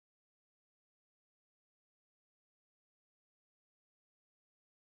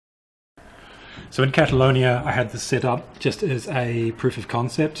So in Catalonia, I had this set up just as a proof of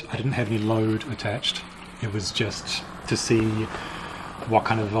concept. I didn't have any load attached. It was just to see what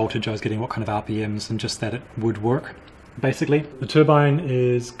kind of voltage I was getting, what kind of RPMs, and just that it would work, basically. The turbine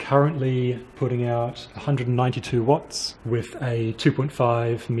is currently putting out 192 watts with a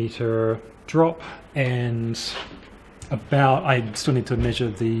 2.5 meter drop, and I still need to measure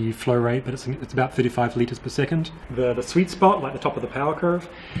the flow rate, but it's about 35 litres per second. The sweet spot, like the top of the power curve,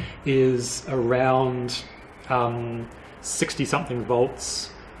 is around 60 something volts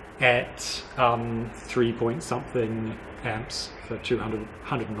at 3 point something amps for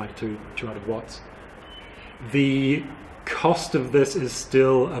 192, 200 watts. The cost of this is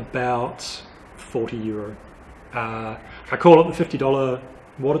still about €40. I call it the $50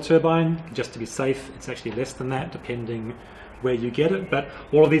 water turbine just to be safe. It's actually less than that depending where you get it, but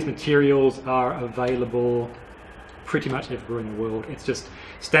all of these materials are available pretty much everywhere in the world. It's just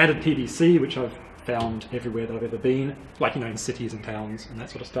standard PVC, which I've found everywhere that I've ever been, like, you know, in cities and towns and that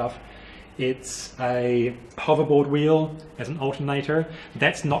sort of stuff. It's a hoverboard wheel as an alternator.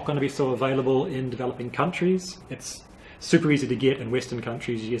 That's not going to be so available in developing countries. It's super easy to get in Western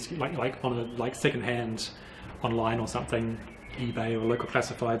countries. You just like on a second-hand online or something, eBay or a local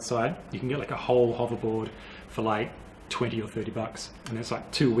classified site, you can get like a whole hoverboard for like 20 or 30 bucks, and it's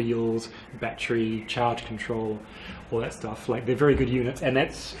like 2 wheels, battery, charge control, all that stuff. Like, they're very good units, and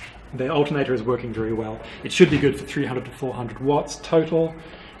the alternator is working very well. It should be good for 300 to 400 watts total,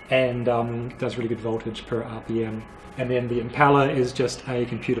 and does really good voltage per RPM. And then the Impala is just a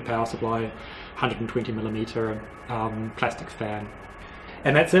computer power supply, 120 millimeter plastic fan,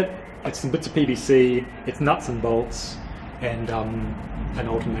 and that's it. It's some bits of PVC, it's nuts and bolts, and an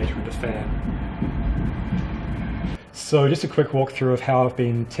alternator and a fan. So just a quick walkthrough of how I've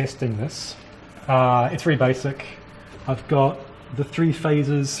been testing this. It's very basic. I've got the 3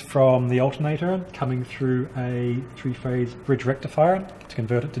 phases from the alternator coming through a 3-phase bridge rectifier to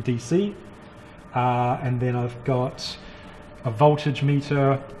convert it to DC. And then I've got a voltage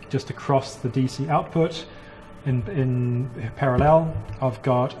meter just across the DC output in parallel. I've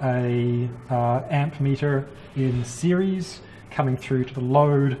got a amp meter in series coming through to the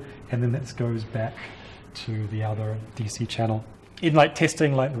load, and then that goes back to the other DC channel. In like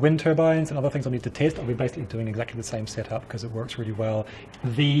testing like the wind turbines and other things I need to test, I'll be basically doing exactly the same setup because it works really well.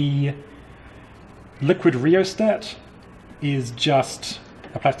 The liquid rheostat is just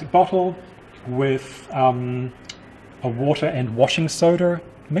a plastic bottle with a water and washing soda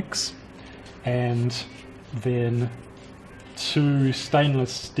mix, and then 2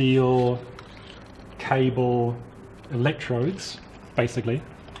 stainless steel cable electrodes, basically,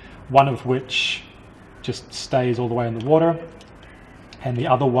 one of which just stays all the way in the water, and the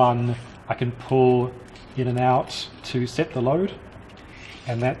other one I can pull in and out to set the load.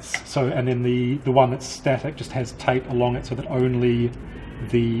 And then the one that's static just has tape along it so that only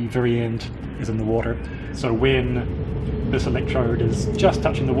the very end is in the water. So when this electrode is just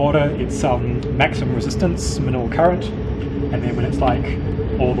touching the water, it's maximum resistance, minimal current, and then when it's like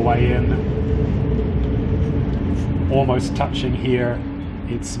all the way in, almost touching here,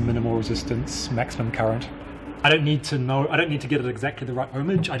 it's minimal resistance, maximum current. I don't need to get it exactly the right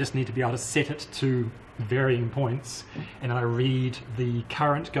ohmage, I just need to be able to set it to varying points, and I read the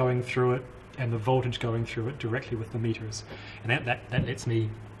current going through it and the voltage going through it directly with the meters, and that lets me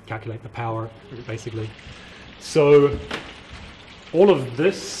calculate the power, basically. So all of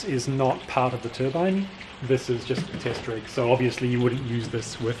this is not part of the turbine. This is just a test rig, so obviously you wouldn't use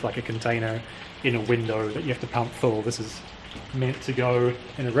this with like a container in a window that you have to pump full. This is meant to go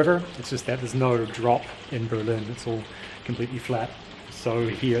in a river. It's just that there's no drop in Berlin, it's all completely flat. So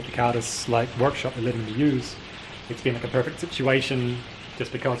here at the CADUS workshop they're letting me use, it's been like a perfect situation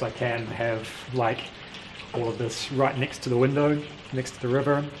just because I can have like all of this right next to the window, next to the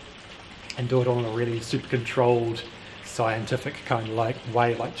river, and do it all in a really super controlled, scientific kind of like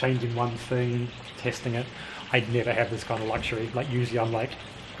way, like changing one thing, testing it. I'd never have this kind of luxury. Like usually I'm like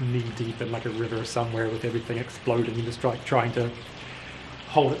knee deep in like a river somewhere with everything exploding and just trying to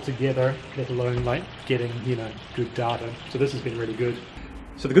hold it together, let alone like getting, you know, good data. So this has been really good.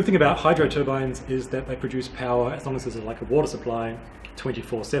 So the good thing about hydro turbines is that they produce power as long as there's like a water supply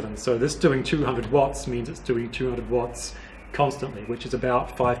 24/7. So this doing 200 watts means it's doing 200 watts constantly, which is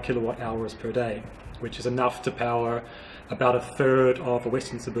about 5 kilowatt hours per day, which is enough to power about 1/3 of a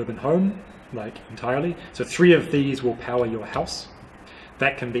Western suburban home, like entirely. So 3 of these will power your house.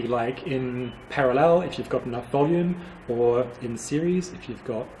 That can be like in parallel if you've got enough volume, or in series if you've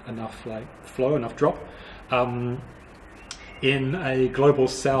got enough like flow, enough drop. In a global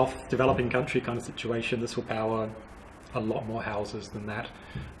south developing country kind of situation, this will power a lot more houses than that.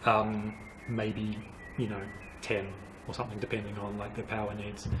 maybe, you know, 10 or something, depending on like their power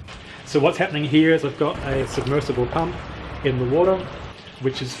needs. So what's happening here is I've got a submersible pump in the water,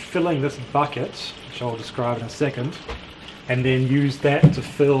 which is filling this bucket, which I'll describe in a second, and then use that to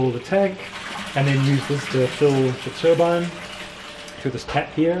fill the tank, and then use this to fill the turbine through this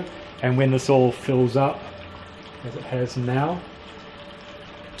tap here. And when this all fills up, as it has now,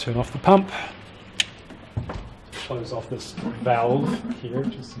 turn off the pump, close off this valve here,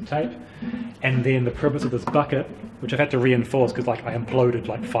 just some tape, and then the purpose of this bucket, which I've had to reinforce because like I imploded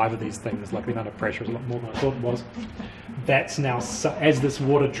like 5 of these things, like the amount of pressure is a lot more than I thought it was. That's now, as this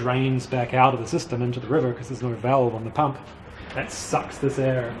water drains back out of the system into the river, because there's no valve on the pump, that sucks this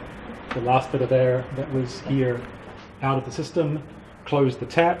air, the last bit of air that was here, out of the system, close the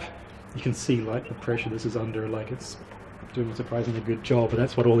tap. You can see like the pressure this is under, like it's doing a surprisingly good job, but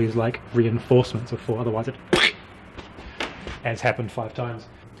that's what all these like reinforcements are for, otherwise it has happened 5 times.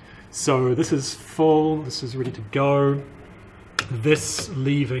 So this is full, this is ready to go. This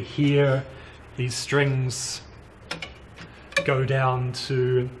lever here, these strings go down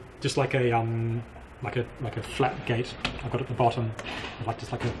to just like a flat gate I've got at the bottom, like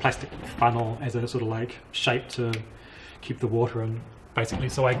just like a plastic funnel as a sort of like shape to keep the water in, basically.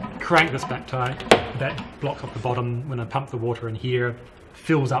 So I crank this back tight, that blocks off the bottom. When I pump the water in here,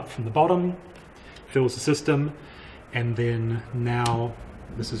 fills up from the bottom, fills the system, and then now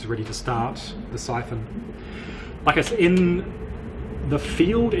this is ready to start the siphon. Like I said, in the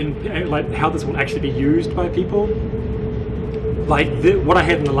field, in like how this will actually be used by people, like what I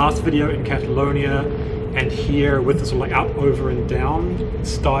had in the last video in Catalonia and here with this sort of like up, over and down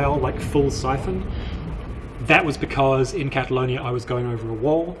style, like full siphon, that was because in Catalonia I was going over a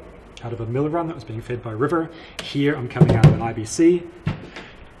wall out of a mill run that was being fed by a river. Here I'm coming out of an IBC.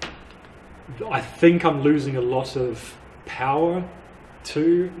 I think I'm losing a lot of power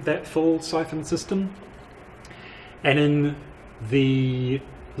to that full siphon system, and in the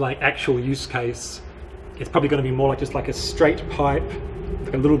like actual use case it's probably going to be more like just like a straight pipe,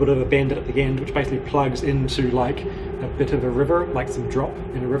 like a little bit of a bend at the end, which basically plugs into like a bit of a river, like some drop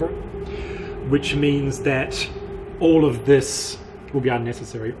in a river, which means that all of this will be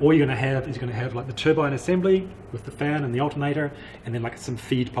unnecessary. All you're going to have is you're going to have like the turbine assembly with the fan and the alternator, and then like some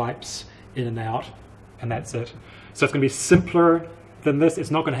feed pipes in and out, and that's it. So it's going to be simpler than this.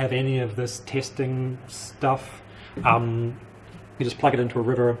 It's not going to have any of this testing stuff. You just plug it into a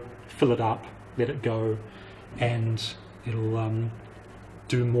river, fill it up, let it go, and it'll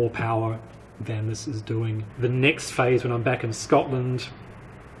do more power than this is doing. The next phase, when I'm back in Scotland,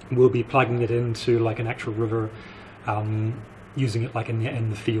 we'll be plugging it into like an actual river, using it like in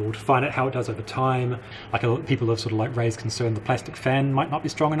the field, find out how it does over time. Like people have sort of like raised concern the plastic fan might not be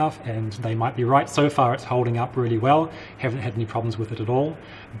strong enough, and they might be right. So far it's holding up really well, haven't had any problems with it at all,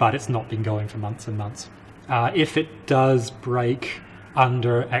 but it's not been going for months and months. If it does break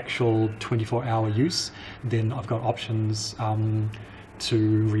under actual 24-hour use, then I've got options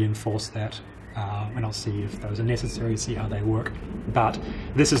to reinforce that, and I'll see if those are necessary, see how they work. But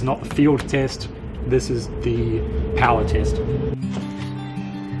this is not the field test, this is the power test.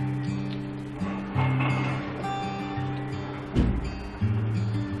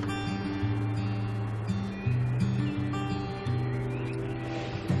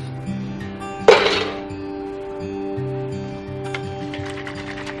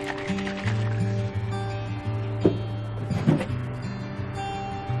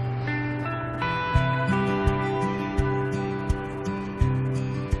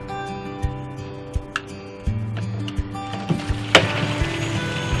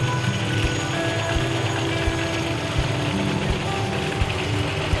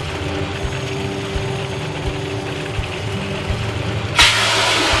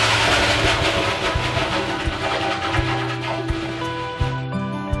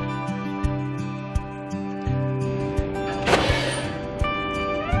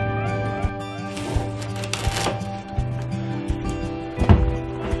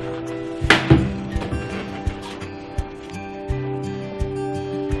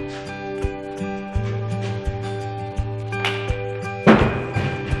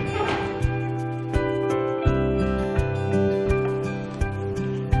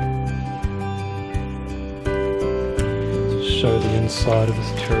 Show the inside of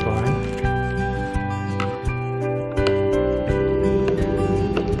this turbine.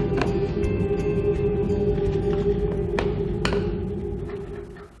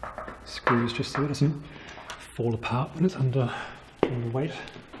 Screws just so it doesn't fall apart when it's under weight.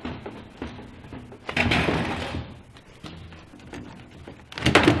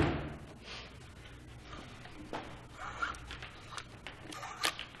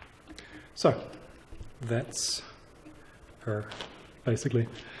 So that's her, basically.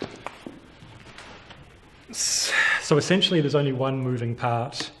 So essentially there's only one moving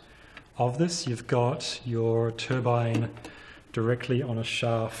part of this. You've got your turbine directly on a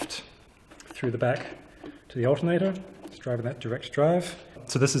shaft through the back to the alternator. It's driving that direct drive.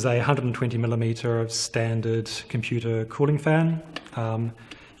 So this is a 120mm standard computer cooling fan.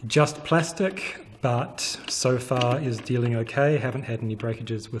 Just plastic, but so far is dealing okay. Haven't had any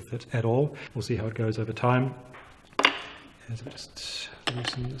breakages with it at all. We'll see how it goes over time. As I just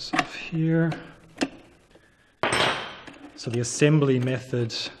loosen this off here. So the assembly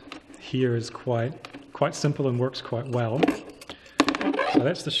method here is quite simple and works quite well. So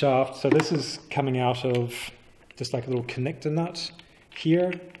that's the shaft. So this is coming out of just like a little connector nut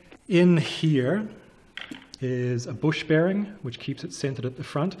here. In here is a bush bearing, which keeps it centered at the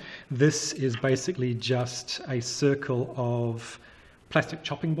front. This is basically just a circle of plastic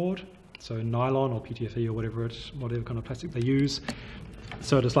chopping board. So nylon or PTFE or whatever kind of plastic they use.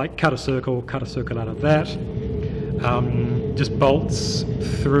 So just like cut a circle out of that. Just bolts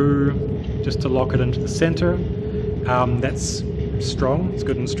through just to lock it into the center. That's strong, it's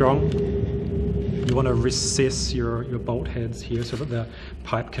good and strong. You want to recess your bolt heads here so that the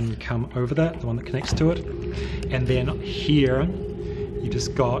pipe can come over that, the one that connects to it. And then here you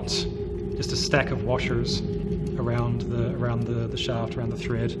just got just a stack of washers around the shaft, around the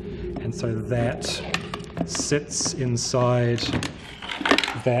thread, and so that sits inside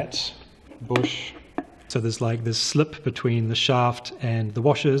that bush. So there's like this slip between the shaft and the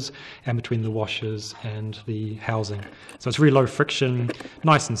washers, and between the washers and the housing. So it's really low friction,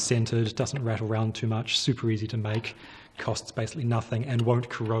 nice and centered, doesn't rattle around too much, super easy to make, costs basically nothing and won't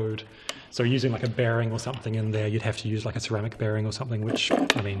corrode. So using like a bearing or something in there, you'd have to use like a ceramic bearing or something, which,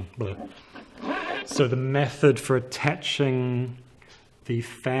 I mean, bleh. So the method for attaching the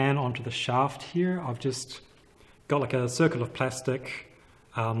fan onto the shaft here, I've just got like a circle of plastic,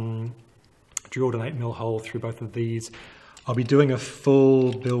 drilled an 8mm hole through both of these. I'll be doing a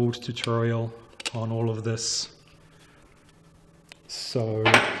full build tutorial on all of this. So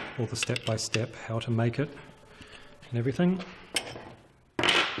all the step-by-step how to make it and everything.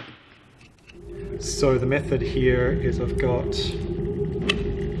 So the method here is I've got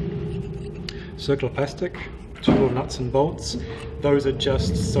circle of plastic, 2 little nuts and bolts. Those are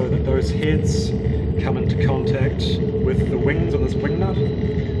just so that those heads come into contact with the wings on this wing nut.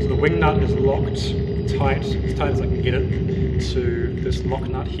 So the wing nut is locked tight, as tight as I can get it, to this lock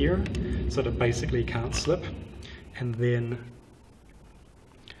nut here, so that it basically can't slip. And then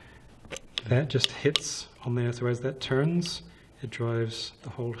that just hits on there, so as that turns, it drives the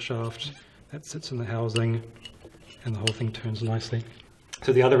whole shaft. That sits in the housing, and the whole thing turns nicely.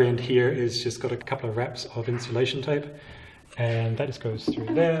 So the other end here is just got a couple of wraps of insulation tape, and that just goes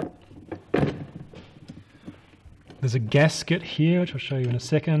through there. There's a gasket here, which I'll show you in a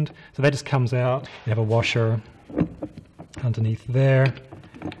second. So that just comes out. You have a washer underneath there.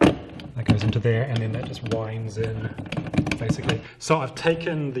 That goes into there, and then that just winds in, basically. So I've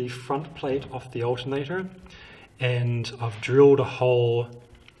taken the front plate off the alternator, and I've drilled a hole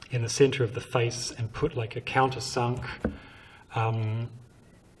in the center of the face and put like a countersunk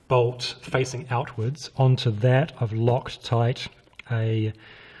bolt facing outwards. Onto that I've locked tight a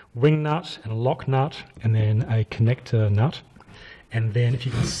wing nut and a lock nut, and then a connector nut. And then if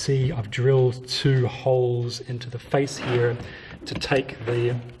you can see, I've drilled 2 holes into the face here to take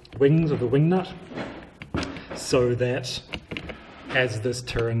the wings of the wing nut, so that as this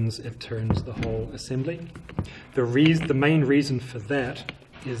turns, it turns the whole assembly. The main reason for that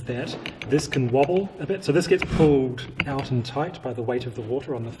is that this can wobble a bit. So this gets pulled out and tight by the weight of the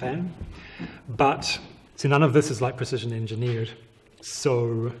water on the fan. But see, none of this is like precision engineered.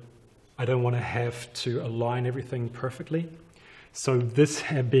 So I don't want to have to align everything perfectly. So this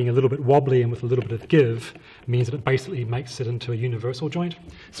being a little bit wobbly and with a little bit of give means that it basically makes it into a universal joint.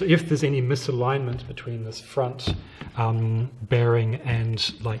 So if there's any misalignment between this front bearing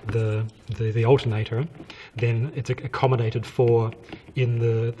and like the alternator, then it's accommodated for in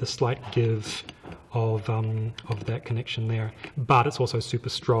the slight give of that connection there. But it's also super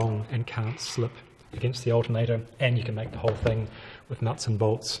strong and can't slip against the alternator, and you can make the whole thing with nuts and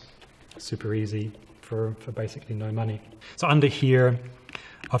bolts super easy for basically no money. So under here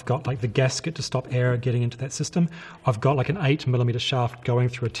I've got like the gasket to stop air getting into that system. I've got like an 8mm shaft going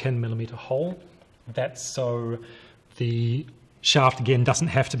through a 10mm hole. That's so the shaft again doesn't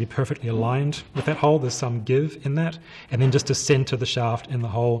have to be perfectly aligned with that hole. There's some give in that. And then just to center the shaft in the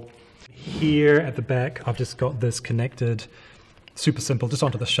hole. Here at the back I've just got this connected, super simple, just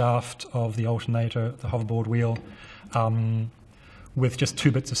onto the shaft of the alternator, the hoverboard wheel, with just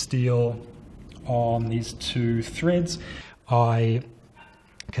 2 bits of steel on these 2 threads. I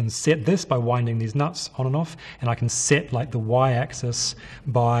can set this by winding these nuts on and off, and I can set like the y-axis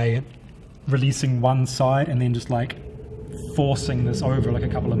by releasing one side and then just like forcing this over like a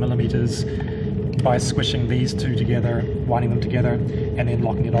couple of millimeters by squishing these 2 together, winding them together, and then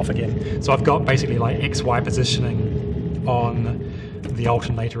locking it off again. So I've got basically like XY positioning on the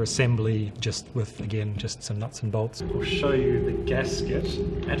alternator assembly, just with, again, just some nuts and bolts. I'll show you the gasket.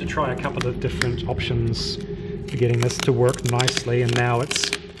 I had to try a couple of different options for getting this to work nicely, and now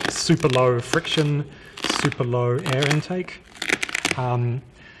it's super low friction, super low air intake.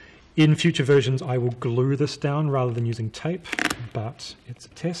 In future versions I will glue this down rather than using tape, but it's a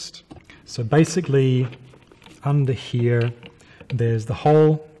test. So basically under here there's the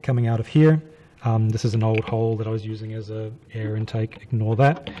hole coming out of here. This is an old hole that I was using as an air intake, ignore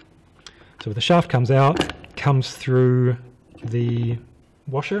that. So the shaft comes out, comes through the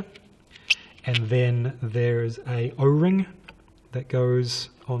washer, and then there's a O-ring that goes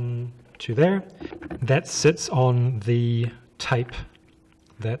on to there. That sits on the tape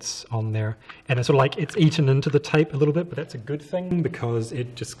that's on there, and it's sort of like it's eaten into the tape a little bit, but that's a good thing because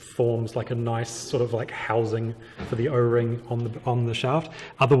it just forms like a nice sort of like housing for the O-ring on the shaft.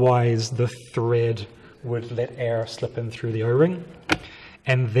 Otherwise the thread would let air slip in through the O-ring.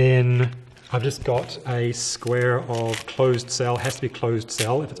 And then I've just got a square of closed cell. It has to be closed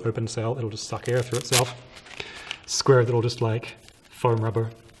cell. If it's open cell it'll just suck air through itself. Square that'll just like foam rubber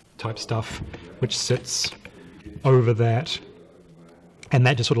type stuff, which sits over that. And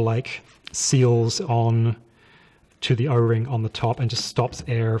that just sort of like seals on to the O-ring on the top and just stops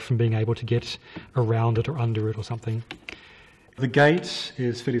air from being able to get around it or under it or something. The gate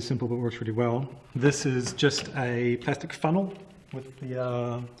is fairly simple but works really well. This is just a plastic funnel with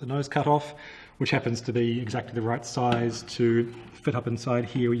the nose cut off, which happens to be exactly the right size to fit up inside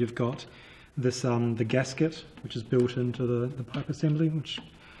here. You've got this the gasket, which is built into the pipe assembly, which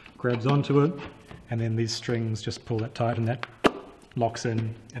grabs onto it, and then these strings just pull that tight, and that locks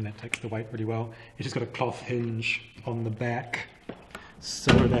in, and that takes the weight really well. It's just got a cloth hinge on the back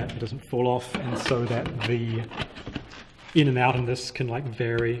so that it doesn't fall off, and so that the in and out in this can like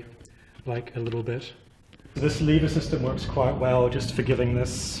vary like a little bit. This lever system works quite well just for giving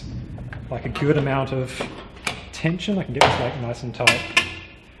this like a good amount of tension. I can get this like nice and tight,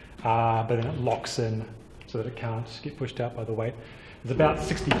 but then it locks in so that it can't get pushed out by the weight. There's about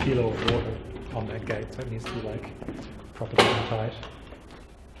 60 kilo of water on that gate, so it needs to be like properly tight.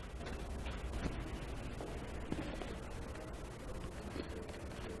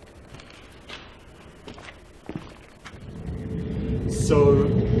 So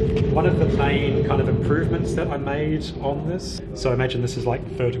one of the main kind of improvements that I made on this, so imagine this is like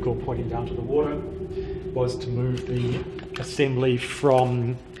vertical pointing down to the water, was to move the assembly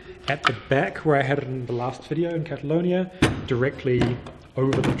from at the back where I had it in the last video in Catalonia directly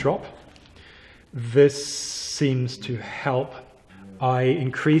over the drop. This seems to help. I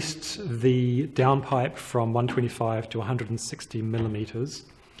increased the downpipe from 125 to 160 millimeters.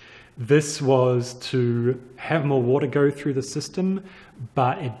 This was to have more water go through the system,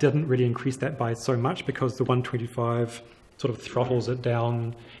 but it didn't really increase that by so much because the 125 sort of throttles it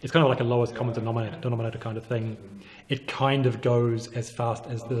down. It's kind of like a lowest common denominator kind of thing. It kind of goes as fast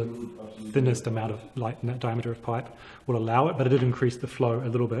as the thinnest amount of diameter of pipe will allow it, but it did increase the flow a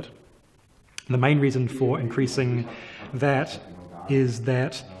little bit. The main reason for increasing that is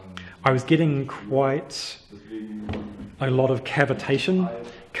that I was getting quite a lot of cavitation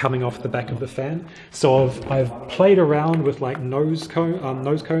coming off the back of the fan. So I've played around with like nose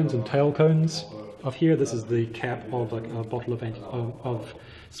cones and tail cones of here. This is the cap of like a bottle of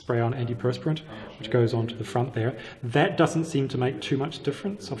spray-on antiperspirant, which goes onto the front there. That doesn't seem to make too much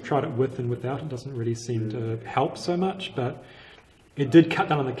difference. I've tried it with and without. It doesn't really seem to help so much, but it did cut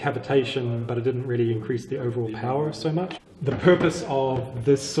down on the cavitation, but it didn't really increase the overall power so much. The purpose of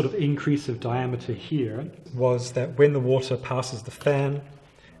this sort of increase of diameter here was that when the water passes the fan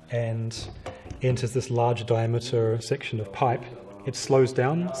and enters this larger diameter section of pipe, it slows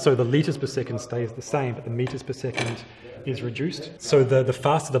down. So the liters per second stays the same, but the meters per second is reduced. So the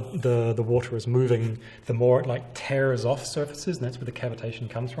faster the water is moving, the more it like tears off surfaces, and that's where the cavitation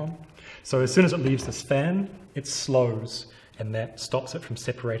comes from. So as soon as it leaves this fan, it slows, and that stops it from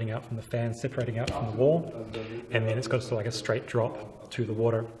separating out from the fan, separating out from the wall, and then it's got sort of like a straight drop to the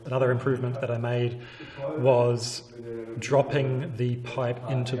water. Another improvement that I made was dropping the pipe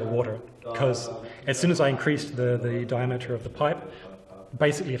into the water, because as soon as I increased the diameter of the pipe,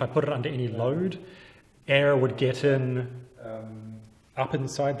 basically if I put it under any load, air would get in up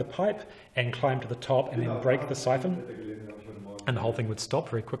inside the pipe and climb to the top and then break the siphon. and the whole thing would stop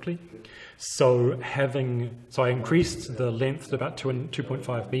very quickly. So I increased the length to about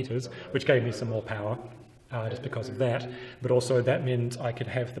 2.5 meters, which gave me some more power just because of that. But also that meant I could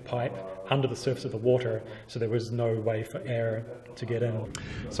have the pipe under the surface of the water, so there was no way for air to get in.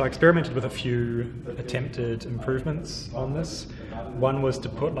 So I experimented with a few attempted improvements on this. One was to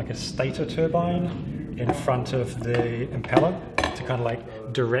put like a stator turbine in front of the impeller to kind of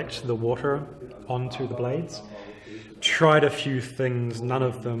like direct the water onto the blades. Tried a few things, none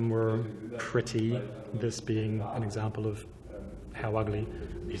of them were pretty, this being an example of how ugly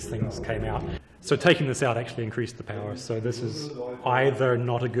these things came out. So taking this out actually increased the power, so this is either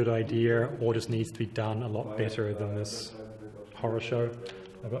not a good idea or just needs to be done a lot better than this horror show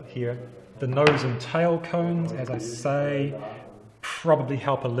I've got here. The nose and tail cones, as I say, probably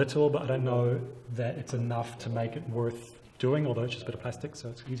help a little, but I don't know that it's enough to make it worth doing, although it's just a bit of plastic, so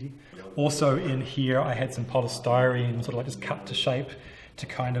it's easy. Also in here I had some polystyrene sort of like just cut to shape to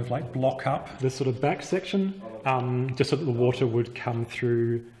kind of like block up this sort of back section, just so that the water would come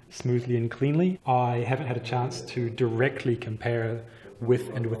through smoothly and cleanly. I haven't had a chance to directly compare with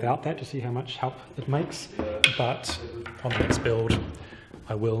and without that to see how much help it makes, but on the next build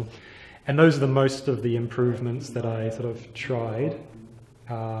I will. And those are the most of the improvements that I sort of tried.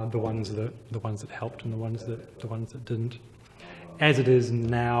 The ones that helped and the ones that didn't. As it is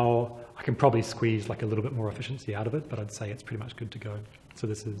now, I can probably squeeze like a little bit more efficiency out of it, but I'd say it's pretty much good to go. So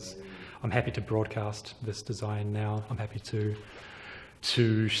I'm happy to broadcast this design now. I'm happy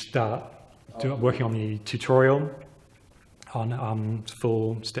to start working on the tutorial on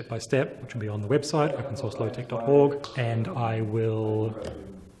full step-by-step, which will be on the website, opensourcelowtech.org, and I will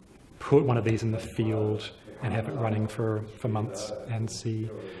put one of these in the field and have it running for months and see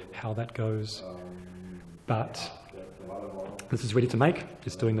how that goes. But this is ready to make.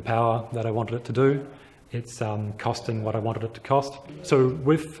 It's doing the power that I wanted it to do. It's costing what I wanted it to cost. So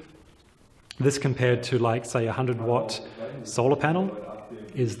with this compared to like say 100-watt solar panel,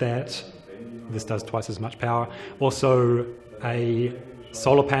 is that this does twice as much power. Also, a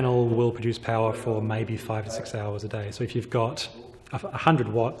solar panel will produce power for maybe 5 to 6 hours a day. So if you've got 100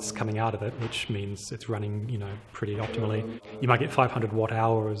 watts coming out of it, which means it's running, pretty optimally, you might get 500 watt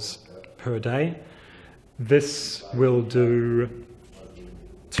hours per day. This will do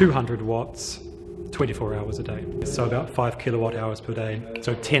 200 watts 24 hours a day. So about 5 kilowatt hours per day.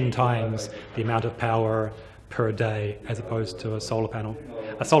 So 10 times the amount of power per day as opposed to a solar panel.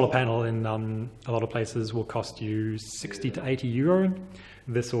 A solar panel in a lot of places will cost you 60 to 80 euro.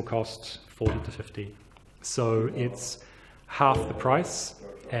 This will cost 40 to 50. So it's half the price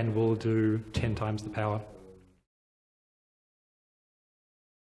and will do 10 times the power.